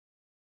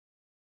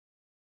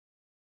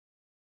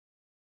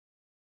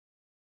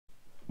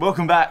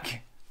Welcome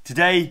back.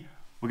 Today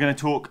we're going to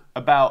talk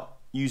about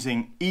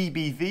using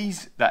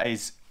EBVs, that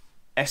is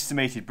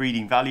estimated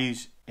breeding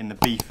values, in the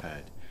beef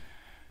herd.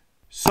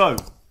 So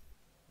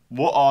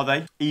what are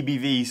they?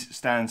 EBVs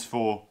stands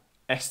for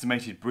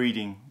estimated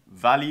breeding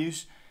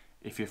values.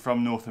 If you're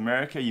from North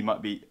America, you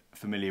might be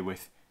familiar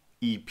with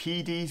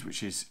EPDs,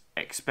 which is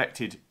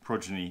expected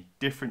progeny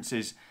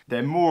differences.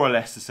 They're more or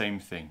less the same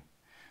thing.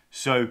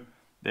 So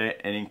they're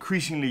an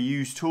increasingly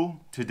used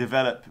tool to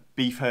develop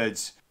beef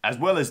herds, as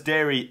well as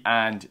dairy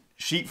and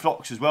sheep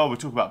flocks as well. We'll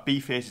talk about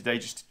beef here today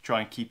just to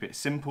try and keep it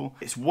simple.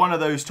 It's one of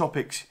those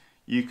topics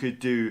you could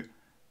do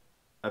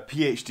a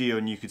PhD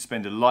on, you could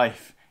spend a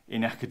life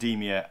in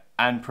academia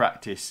and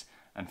practice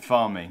and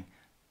farming,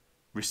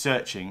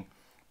 researching.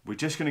 We're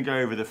just going to go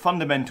over the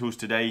fundamentals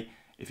today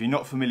if you're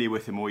not familiar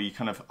with them or you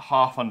kind of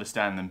half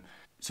understand them.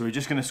 So we're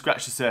just going to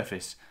scratch the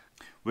surface.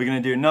 We're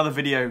going to do another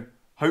video,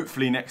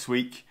 hopefully next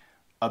week,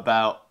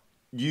 about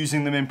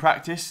using them in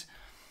practice.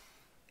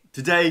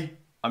 Today,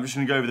 I'm just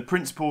going to go over the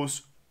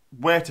principles,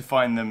 where to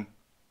find them,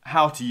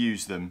 how to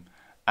use them,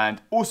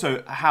 and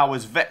also how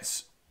as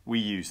vets we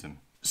use them.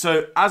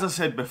 So as I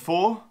said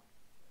before,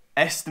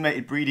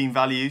 estimated breeding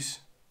values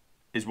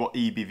is what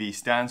EBV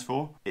stands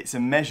for. It's a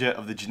measure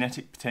of the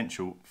genetic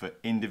potential for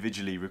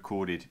individually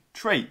recorded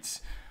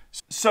traits.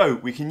 So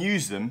we can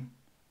use them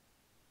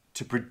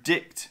to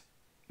predict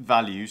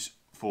values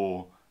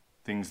for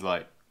things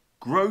like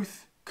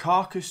growth,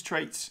 carcass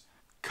traits,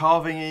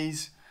 calving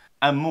ease,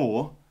 and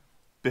more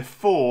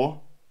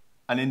before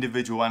an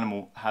individual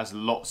animal has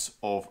lots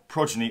of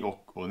progeny, or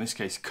in this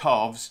case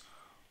calves,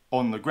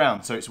 on the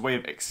ground. So it's a way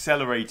of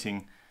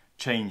accelerating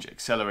change,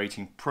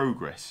 accelerating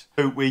progress.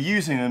 So we're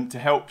using them to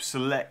help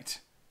select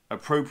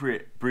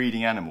appropriate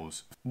breeding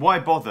animals. Why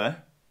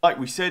bother? Like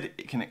we said,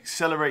 it can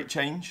accelerate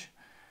change.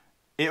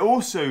 It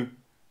also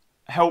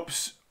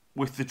helps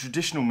with the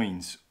traditional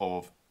means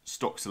of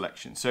stock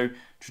selection. So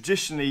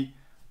traditionally,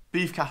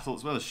 beef cattle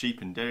as well as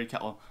sheep and dairy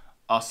cattle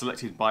are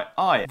selected by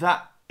eye.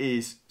 That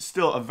is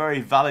still a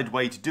very valid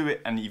way to do it,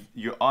 and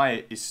your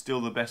eye is still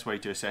the best way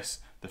to assess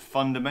the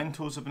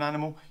fundamentals of an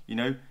animal. You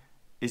know,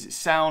 is it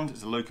sound?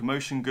 Is the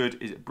locomotion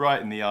good? Is it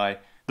bright in the eye?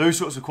 Those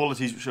sorts of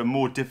qualities which are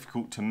more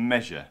difficult to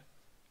measure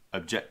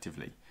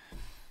objectively.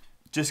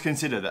 Just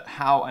consider that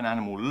how an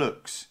animal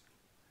looks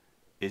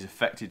is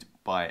affected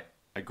by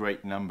a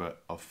great number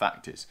of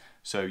factors.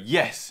 So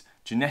yes,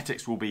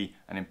 genetics will be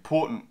an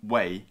important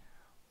way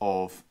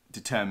of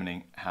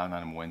determining how an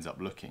animal ends up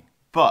looking.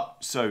 But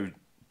so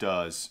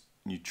does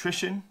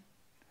nutrition,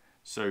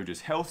 so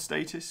does health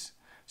status,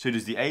 so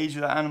does the age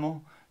of that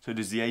animal, so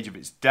does the age of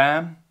its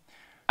dam,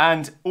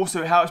 and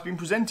also how it's been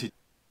presented.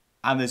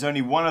 And there's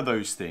only one of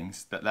those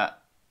things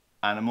that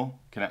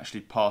animal can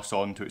actually pass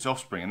on to its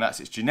offspring, and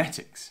that's its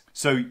genetics.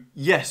 So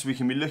yes, we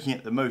can be looking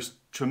at the most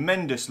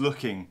tremendous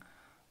looking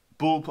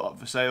bull put up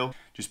for sale.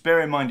 Just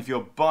bear in mind, if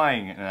you're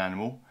buying an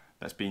animal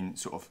that's been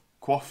sort of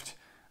coiffed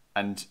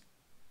and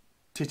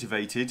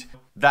titivated,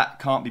 that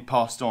can't be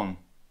passed on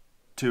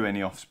to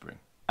any offspring.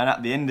 And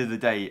at the end of the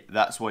day,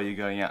 that's why you're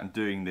going out and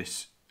doing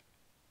this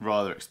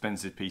rather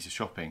expensive piece of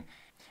shopping.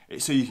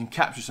 It's so you can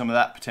capture some of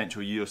that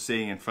potential you're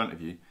seeing in front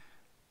of you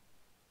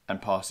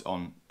and pass it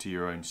on to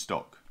your own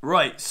stock.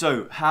 Right,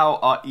 so how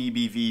are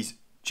EBVs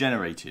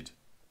generated?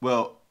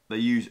 Well, they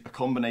use a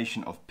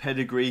combination of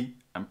pedigree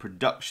and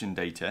production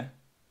data.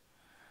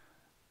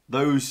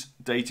 Those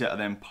data are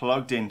then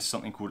plugged into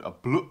something called a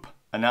BLUP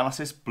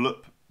analysis.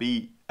 BLUP,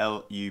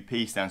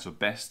 B-L-U-P, stands for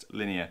Best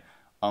Linear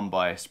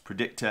Unbiased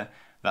Predictor.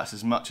 That's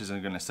as much as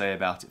I'm going to say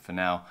about it for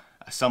now.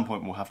 At some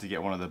point we'll have to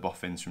get one of the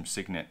boffins from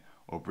Signet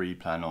or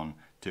BreedPlan on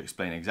to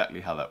explain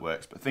exactly how that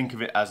works. But think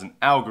of it as an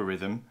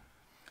algorithm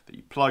that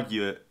you plug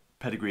your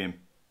pedigree and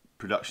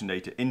production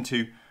data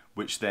into,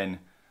 which then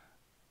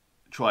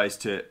tries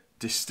to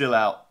distill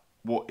out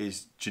what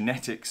is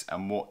genetics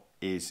and what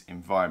is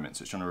environment.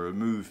 So it's trying to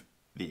remove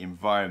the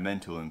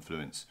environmental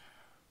influence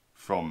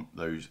from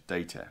those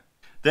data.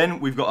 Then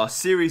we've got our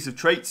series of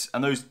traits,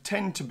 and those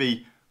tend to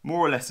be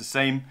more or less the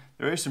same.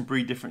 There are some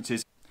breed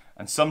differences,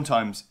 and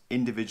sometimes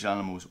individual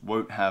animals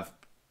won't have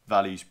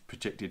values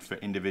predicted for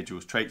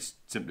individuals' traits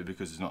simply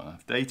because there's not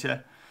enough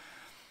data.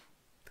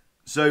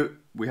 So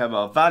we have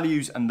our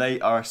values, and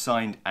they are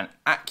assigned an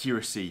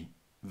accuracy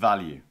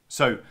value.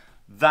 So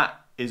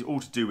that is all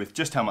to do with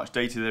just how much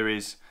data there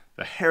is,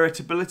 the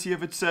heritability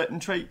of a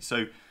certain trait.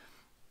 So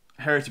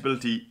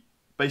heritability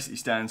basically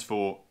stands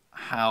for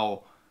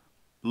how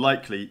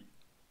likely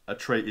a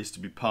trait is to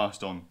be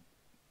passed on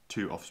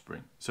to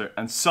offspring. So,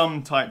 and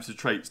some types of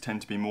traits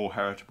tend to be more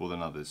heritable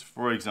than others.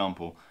 For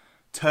example,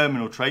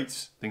 terminal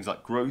traits, things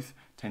like growth,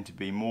 tend to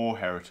be more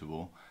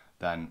heritable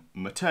than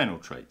maternal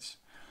traits.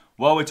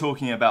 While we're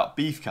talking about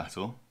beef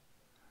cattle,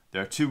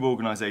 there are two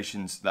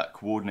organisations that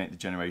coordinate the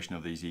generation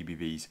of these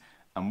EBVs,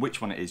 and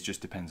which one it is just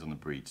depends on the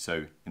breed.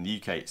 So in the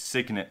UK it's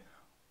Signet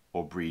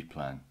or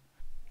BreedPlan.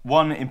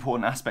 One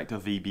important aspect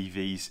of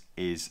EBVs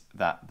is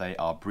that they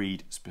are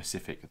breed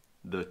specific.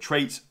 the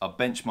traits are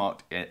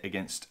benchmarked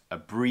against a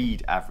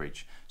breed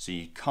average. So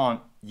you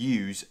can't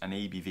use an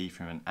EBV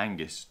from an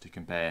Angus to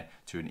compare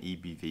to an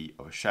EBV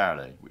of a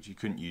Charolais, which you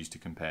couldn't use to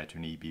compare to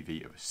an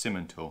EBV of a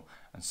Simmental,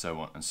 and so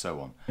on and so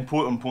on.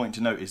 Important point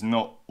to note is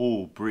not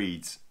all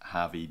breeds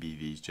have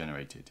EBVs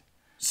generated.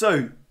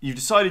 So you've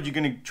decided you're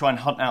going to try and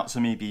hunt out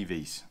some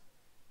EBVs.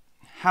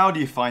 How do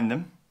you find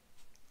them?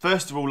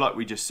 First of all, like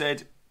we just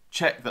said,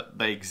 check that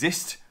they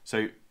exist.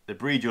 So the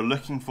breed you're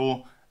looking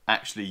for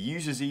actually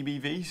uses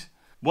EBVs.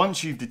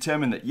 Once you've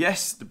determined that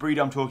yes, the breed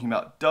I'm talking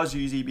about does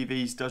use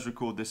EBVs, does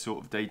record this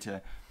sort of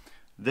data,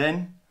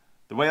 then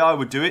the way I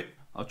would do it,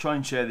 I'll try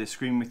and share this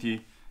screen with you.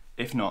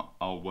 If not,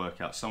 I'll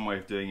work out some way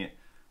of doing it.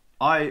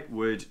 I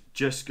would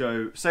just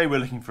go, say we're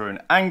looking for an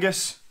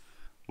Angus,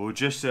 we'll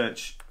just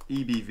search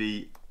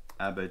EBV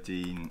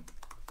Aberdeen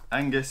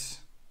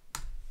Angus.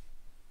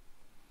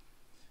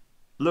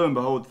 Lo and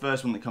behold, the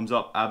first one that comes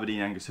up,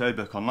 Aberdeen Angus Herd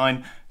Book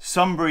Online.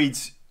 Some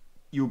breeds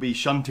you'll be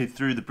shunted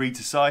through the Breed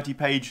Society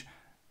page,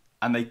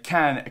 and they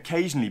can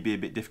occasionally be a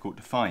bit difficult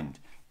to find.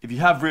 If you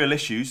have real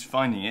issues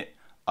finding it,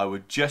 I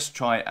would just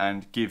try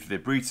and give the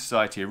Breed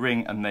Society a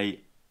ring, and they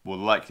will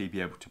likely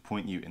be able to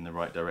point you in the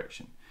right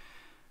direction.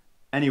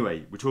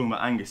 Anyway, we're talking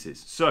about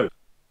Angus's. So,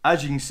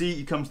 as you can see,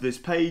 you come to this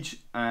page,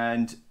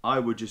 and I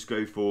would just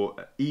go for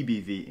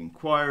Ebv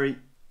Inquiry,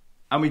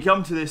 and we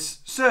come to this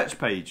search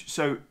page.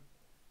 So,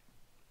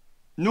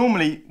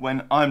 normally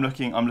when I'm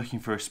looking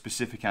for a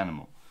specific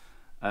animal.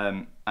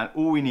 And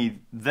all we need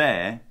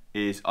there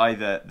is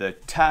either the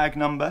tag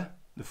number,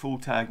 the full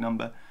tag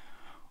number,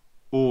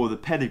 or the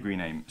pedigree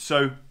name.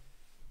 So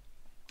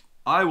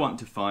I want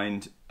to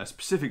find a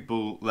specific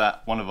bull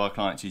that one of our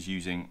clients is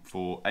using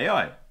for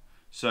AI.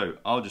 So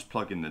I'll just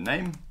plug in the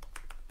name,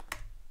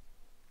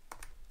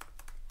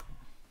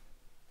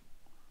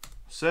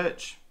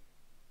 search.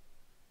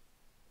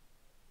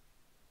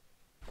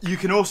 You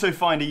can also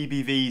find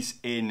EBVs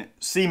in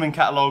semen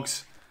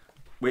catalogues,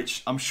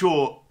 which I'm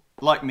sure,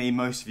 like me,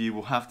 most of you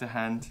will have to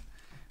hand.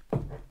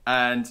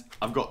 And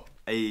I've got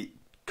a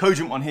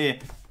cogent one here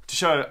to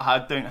show how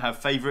I don't have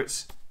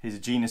favourites. Here's a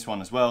genus one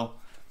as well.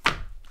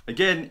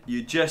 Again,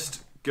 you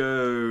just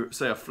go,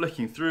 say I'm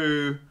flicking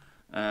through,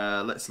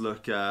 let's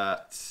look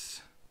at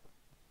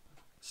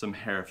some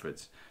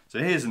Herefords. So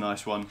here's a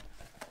nice one,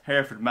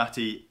 Hereford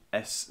Matty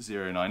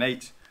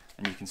S098,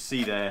 and you can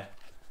see there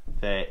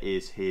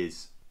is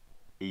his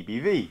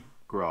Ebv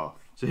graph.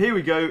 So here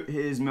we go,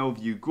 here's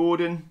Melview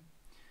Gordon.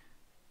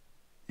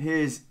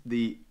 Here's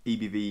the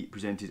EBV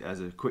presented as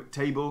a quick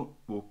table.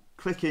 We'll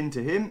click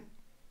into him.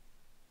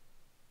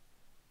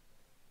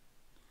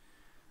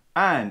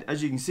 And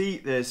as you can see,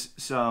 there's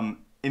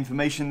some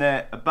information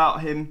there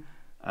about him.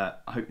 I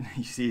hope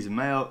you see he's a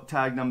male,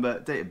 tag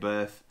number, date of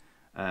birth,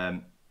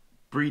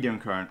 breeder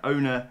and current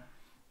owner.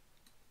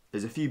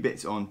 There's a few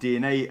bits on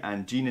DNA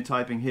and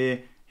genotyping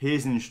here.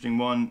 Here's an interesting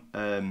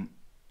one.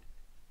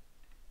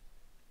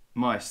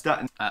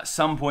 Myostatin. At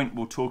some point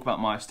we'll talk about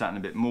myostatin a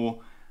bit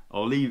more.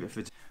 I'll leave it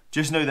for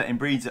just know that in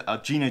breeds that are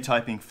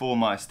genotyping for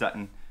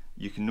myostatin,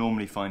 you can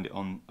normally find it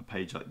on a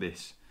page like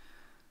this.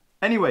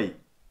 Anyway,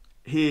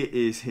 here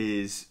is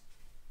his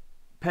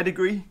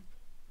pedigree,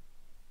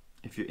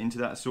 if you're into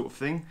that sort of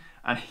thing,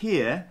 and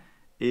here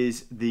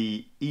is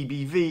the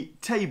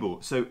EBV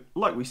table. So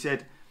like we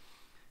said,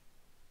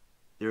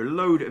 there are a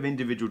load of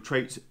individual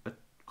traits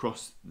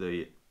across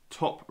the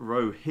top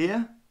row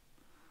here,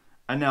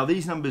 and now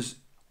these numbers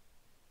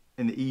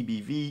in the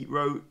EBV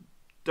row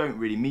don't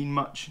really mean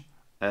much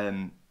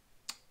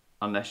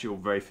unless you're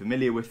very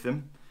familiar with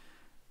them.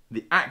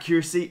 The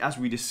accuracy, as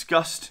we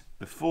discussed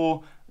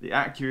before, the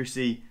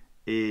accuracy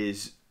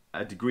is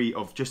a degree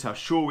of just how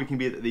sure we can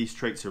be that these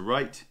traits are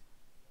right.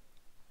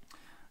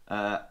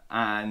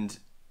 And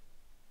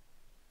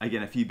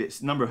again, a few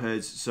bits, number of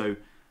herds, so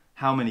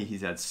how many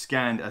he's had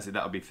scanned, as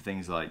that would be for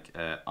things like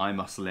eye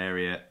muscle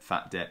area,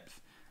 fat depth,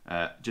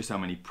 just how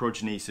many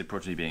progeny, so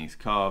progeny being his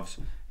calves,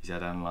 he's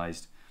had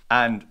analysed,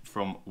 and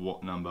from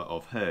what number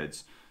of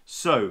herds.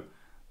 So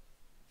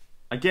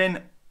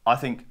again, I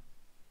think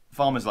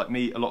farmers like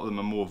me, a lot of them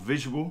are more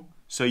visual,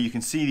 so you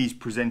can see these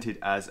presented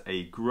as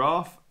a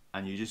graph,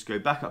 and you just go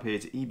back up here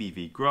to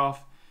Ebv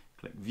Graph,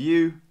 click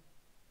View,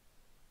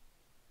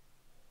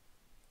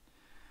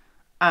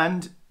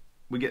 and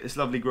we get this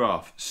lovely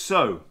graph.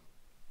 So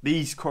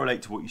these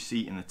correlate to what you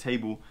see in the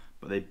table,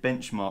 but they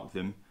benchmark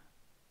them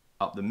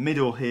up the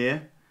middle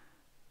here,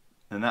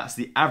 and that's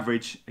the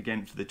average,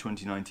 again, for the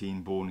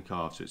 2019 born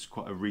calf, so it's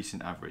quite a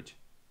recent average.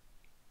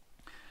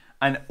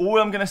 And all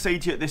I'm going to say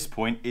to you at this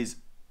point is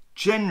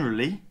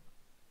generally,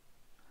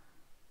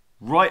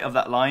 right of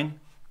that line,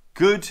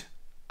 good,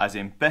 as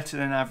in better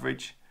than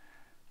average,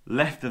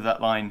 left of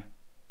that line,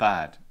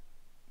 bad,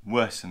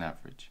 worse than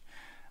average.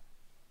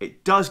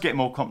 It does get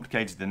more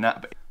complicated than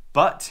that,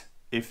 but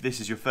if this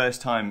is your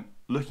first time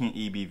looking at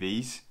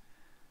EBVs,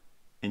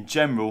 in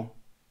general,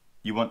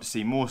 you want to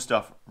see more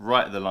stuff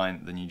right of the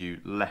line than you do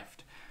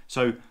left.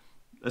 So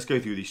let's go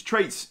through these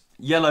traits.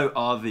 Yellow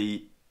are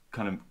the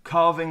kind of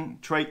carving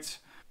traits.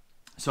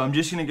 So I'm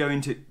just going to go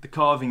into the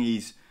carving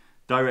ease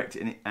direct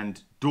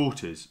and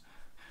daughters,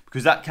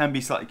 because that can be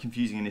slightly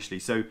confusing initially.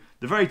 So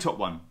the very top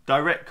one,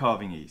 direct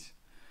calving ease.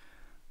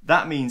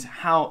 That means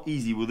how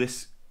easy will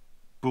this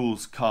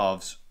bull's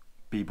calves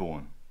be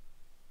born?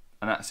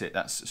 And that's it,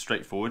 that's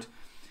straightforward.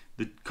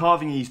 The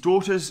calving ease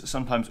daughters,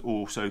 sometimes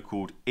also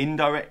called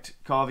indirect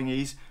calving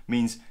ease,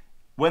 means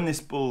when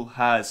this bull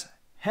has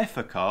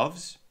heifer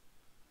calves,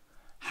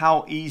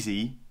 how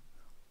easy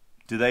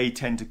do they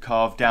tend to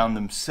calve down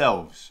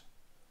themselves?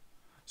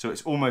 So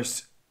it's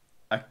almost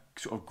a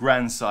sort of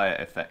grandsire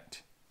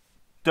effect.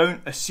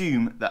 Don't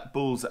assume that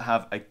bulls that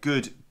have a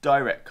good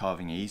direct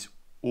calving ease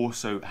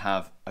also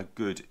have a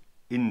good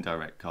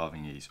indirect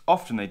calving ease.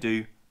 Often they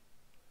do,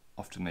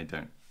 often they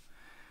don't.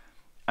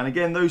 And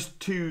again, those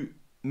two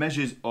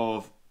measures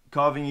of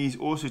calving ease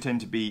also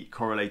tend to be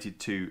correlated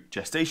to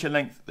gestation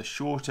length. The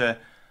shorter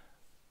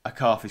a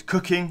calf is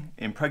cooking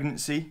in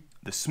pregnancy,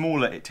 the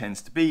smaller it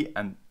tends to be,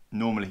 and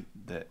normally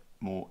the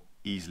more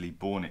easily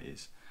born it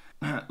is.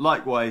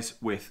 Likewise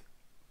with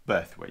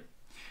birth weight.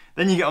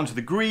 Then you get onto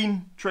the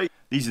green trait.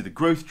 These are the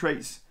growth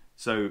traits.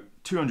 So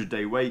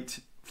 200-day weight,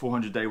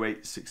 400-day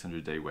weight,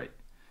 600-day weight.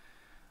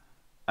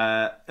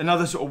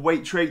 Another sort of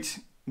weight trait,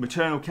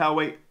 maternal cow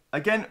weight.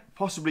 Again,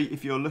 possibly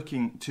if you're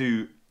looking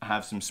to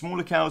have some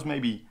smaller cows,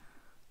 maybe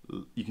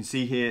you can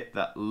see here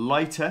that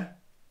lighter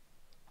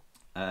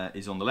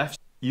is on the left.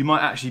 You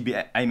might actually be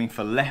aiming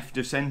for left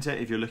of center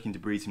if you're looking to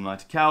breed some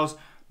lighter cows.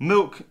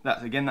 Milk,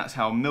 that's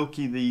how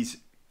milky these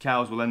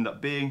cows will end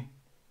up being.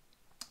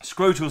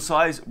 Scrotal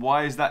size,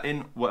 why is that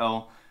in?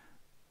 Well,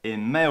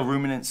 in male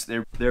ruminants,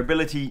 their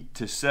ability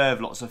to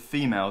serve lots of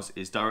females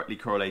is directly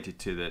correlated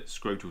to the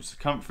scrotal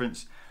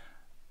circumference,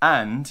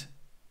 and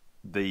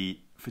the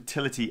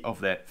fertility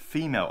of their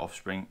female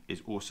offspring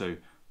is also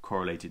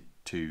correlated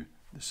to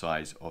the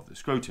size of the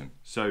scrotum.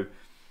 So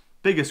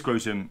bigger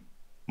scrotum,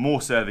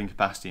 more serving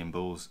capacity in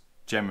bulls,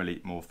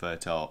 generally more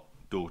fertile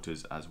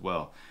daughters as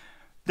well.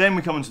 Then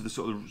we come on to the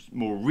sort of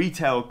more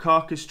retail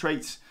carcass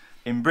traits.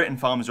 In Britain,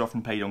 farmers are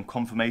often paid on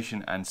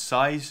conformation and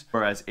size,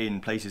 whereas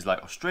in places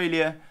like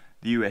Australia,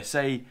 the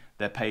USA,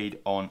 they're paid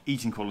on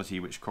eating quality,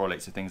 which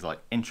correlates to things like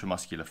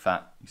intramuscular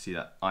fat. You see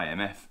that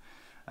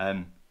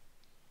IMF.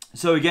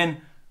 So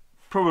again,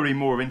 probably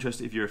more of interest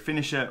if you're a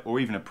finisher or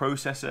even a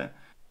processor.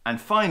 And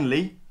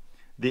finally,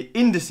 the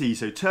indices,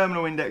 so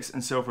terminal index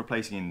and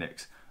self-replacing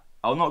index.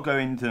 I'll not go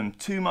into them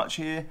too much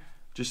here,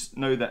 just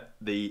know that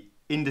the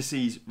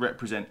indices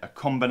represent a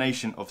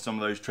combination of some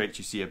of those traits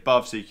you see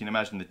above, so you can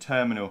imagine the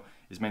terminal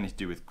is mainly to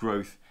do with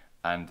growth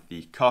and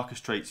the carcass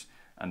traits,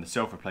 and the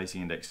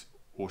self-replacing index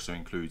also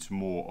includes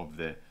more of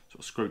the sort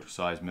of scrotal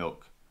size,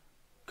 milk,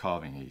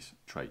 calving ease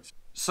traits.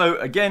 So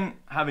again,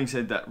 having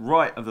said that,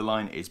 right of the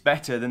line is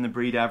better than the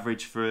breed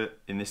average for,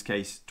 in this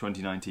case,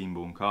 2019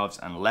 born calves,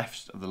 and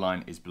left of the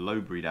line is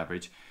below breed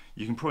average.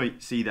 You can probably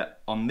see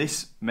that on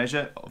this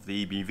measure of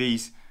the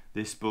EBVs,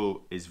 this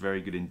bull is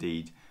very good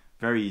indeed,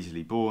 very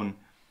easily born.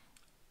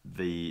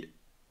 The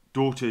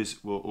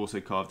daughters will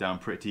also calve down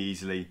pretty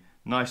easily.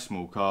 Nice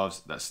small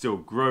calves that still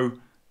grow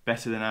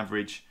better than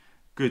average,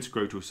 good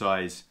scrotal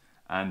size,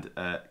 and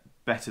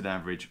better than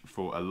average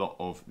for a lot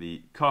of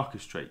the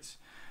carcass traits.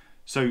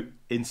 So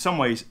in some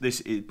ways,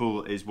 this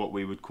bull is what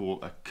we would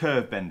call a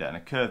curve bender, and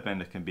a curve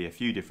bender can be a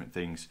few different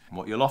things.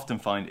 What you'll often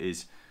find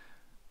is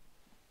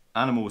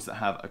animals that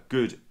have a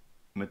good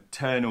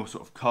maternal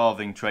sort of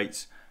calving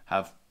traits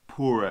have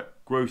poorer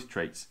growth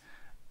traits.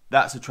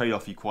 That's a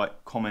trade-off you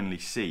quite commonly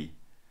see,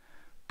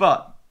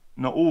 but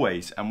not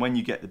always. And when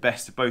you get the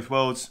best of both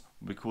worlds,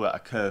 we call that a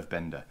curve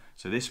bender.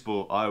 So this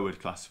bull I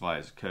would classify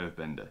as a curve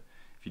bender.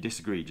 If you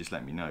disagree, just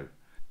let me know.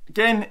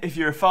 Again, if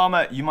you're a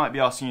farmer, you might be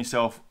asking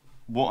yourself,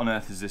 what on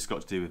earth has this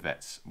got to do with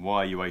vets?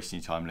 Why are you wasting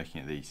your time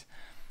looking at these?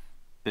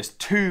 There's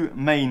two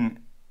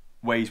main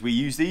ways we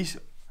use these.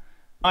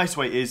 Nice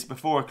way is,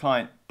 before a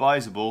client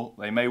buys a bull,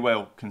 they may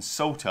well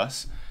consult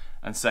us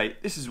and say,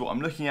 this is what I'm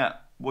looking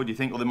at, what do you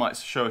think? Or they might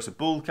show us a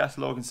bull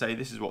catalogue and say,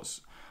 this is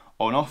what's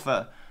on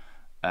offer,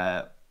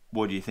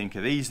 what do you think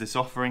of this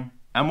offering?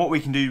 And what we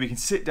can do, we can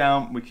sit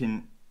down, we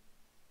can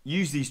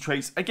use these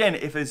traits. Again,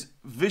 if there's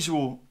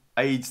visual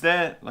aids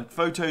there, like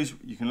photos,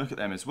 you can look at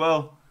them as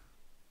well.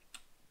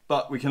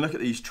 But we can look at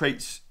these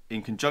traits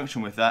in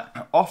conjunction with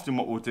that. Often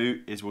what we'll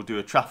do is we'll do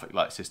a traffic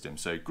light system.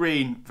 So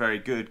green, very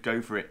good,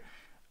 go for it.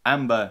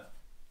 Amber,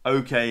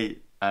 okay,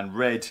 and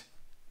red,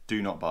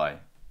 do not buy.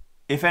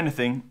 If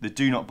anything, the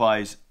do not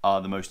buys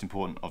are the most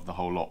important of the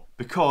whole lot,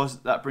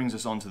 because that brings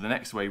us on to the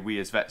next way we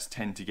as vets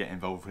tend to get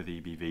involved with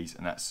EBVs,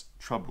 and that's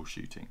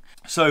troubleshooting.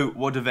 So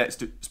what do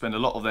vets spend a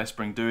lot of their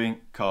spring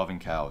doing? Calving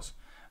cows.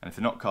 And if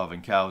they're not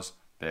calving cows,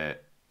 they're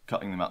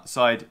cutting them out the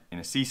side in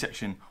a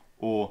C-section,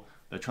 or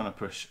they're trying to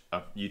push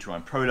a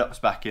uterine prolapse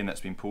back in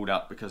that's been pulled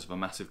out because of a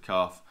massive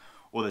calf,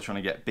 or they're trying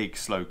to get big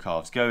slow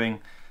calves going.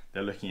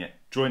 They're looking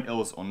at joint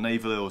ills or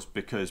navel ills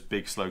because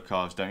big slow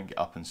calves don't get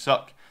up and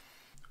suck.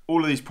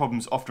 All of these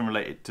problems often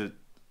related to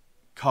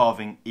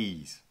calving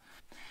ease.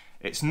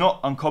 It's not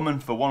uncommon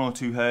for one or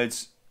two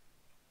herds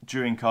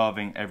during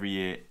calving every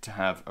year to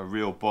have a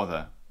real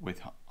bother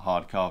with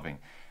hard calving.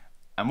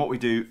 And what we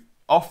do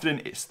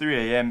Often it's 3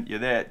 AM, you're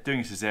there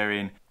doing a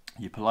cesarean,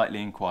 you politely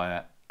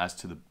inquire as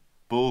to the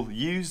bull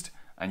used,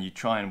 and you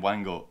try and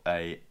wangle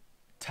a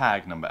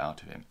tag number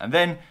out of him. And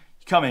then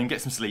you come in,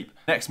 get some sleep.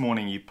 Next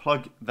morning you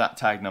plug that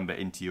tag number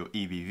into your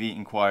EBV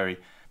inquiry,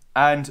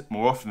 and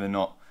more often than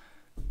not,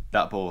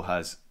 that bull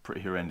has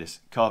pretty horrendous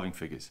calving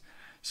figures.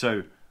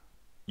 So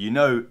you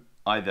know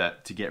either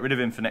to get rid of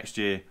him for next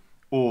year,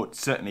 or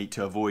certainly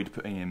to avoid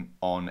putting him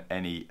on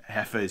any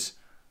heifers,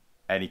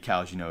 any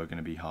cows you know are going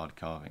to be hard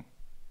calving.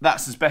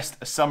 That's as best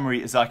a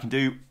summary as I can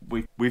do.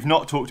 We've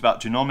not talked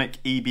about genomic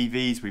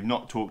EBVs, we've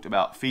not talked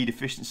about feed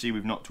efficiency,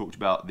 we've not talked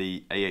about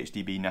the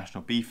AHDB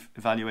National Beef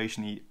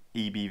Evaluation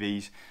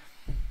EBVs.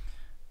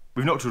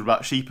 We've not talked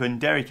about sheep and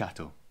dairy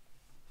cattle.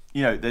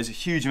 You know, there's a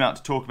huge amount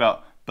to talk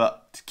about,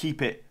 but to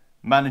keep it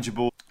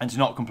manageable and to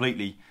not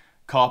completely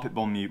carpet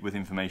bomb you with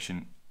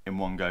information in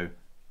one go,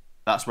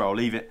 that's where I'll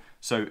leave it.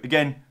 So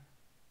again,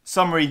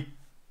 summary,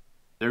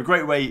 they're a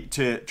great way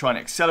to try and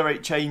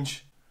accelerate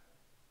change.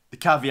 The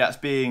caveats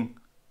being,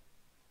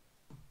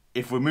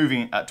 if we're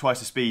moving at twice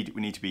the speed,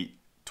 we need to be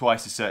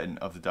twice as certain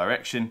of the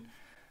direction.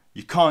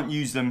 You can't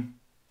use them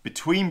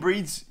between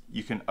breeds,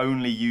 you can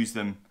only use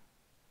them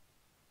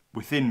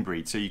within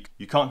breeds. So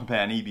you can't compare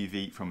an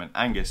EBV from an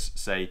Angus,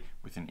 say,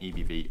 with an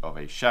EBV of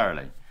a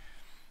Charolais.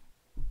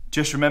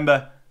 Just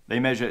remember, they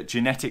measure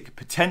genetic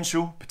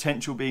potential,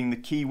 potential being the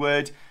key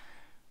word.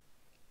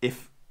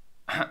 If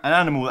an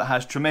animal that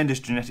has tremendous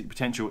genetic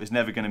potential is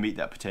never going to meet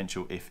that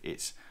potential if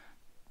it's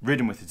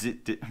ridden with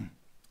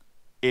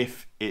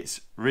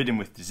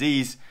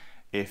disease,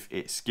 if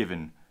it's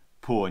given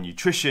poor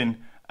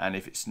nutrition, and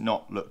if it's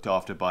not looked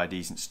after by a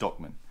decent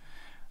stockman.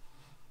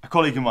 A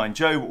colleague of mine,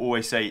 Joe, will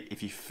always say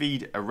if you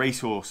feed a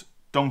racehorse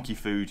donkey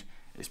food,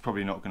 it's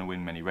probably not going to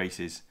win many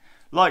races.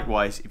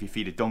 Likewise, if you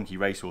feed a donkey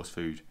racehorse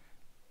food,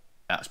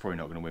 that's probably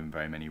not going to win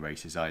very many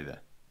races either.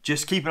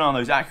 Just keep an eye on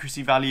those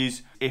accuracy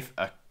values. If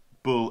a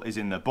bull is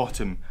in the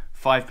bottom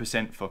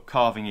 5% for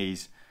calving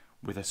ease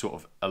with a sort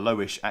of a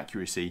lowish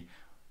accuracy,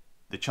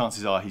 the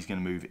chances are he's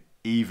going to move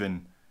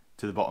even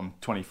to the bottom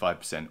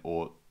 25%,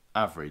 or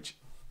average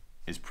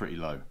is pretty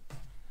low.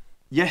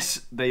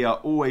 Yes, they are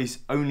always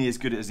only as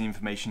good as the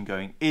information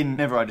going in.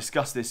 Whenever I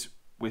discuss this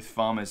with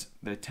farmers,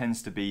 there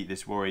tends to be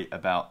this worry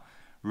about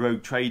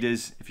rogue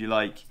traders, if you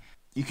like.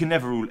 You can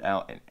never rule it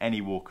out in any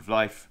walk of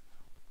life.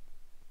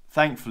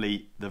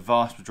 Thankfully, the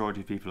vast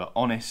majority of people are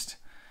honest,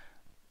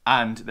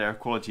 and there are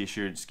quality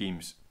assurance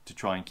schemes to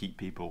try and keep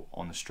people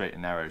on the straight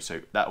and narrow.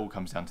 So that all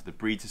comes down to the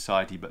breed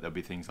society, but there'll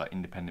be things like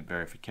independent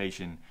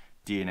verification,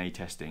 DNA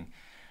testing.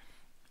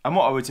 And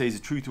what I would say is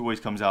the truth always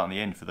comes out in the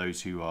end for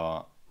those who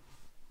are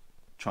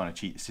trying to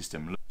cheat the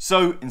system.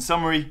 So in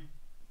summary,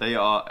 they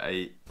are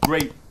a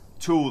great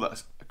tool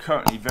that's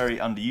currently very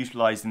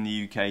underutilized in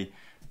the UK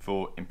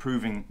for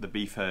improving the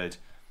beef herd.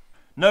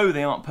 No,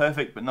 they aren't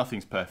perfect, but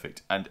nothing's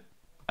perfect. And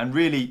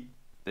really,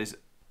 there's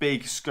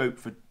big scope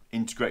for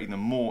integrating them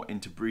more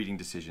into breeding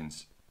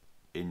decisions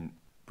in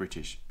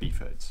British beef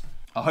herds.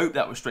 I hope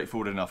that was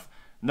straightforward enough.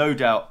 No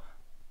doubt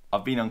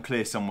I've been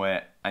unclear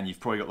somewhere and you've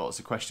probably got lots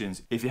of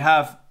questions. If you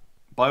have,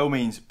 by all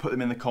means, put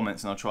them in the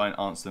comments and I'll try and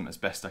answer them as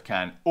best I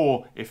can.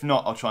 Or if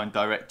not, I'll try and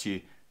direct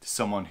you to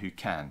someone who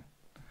can.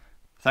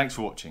 Thanks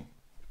for watching.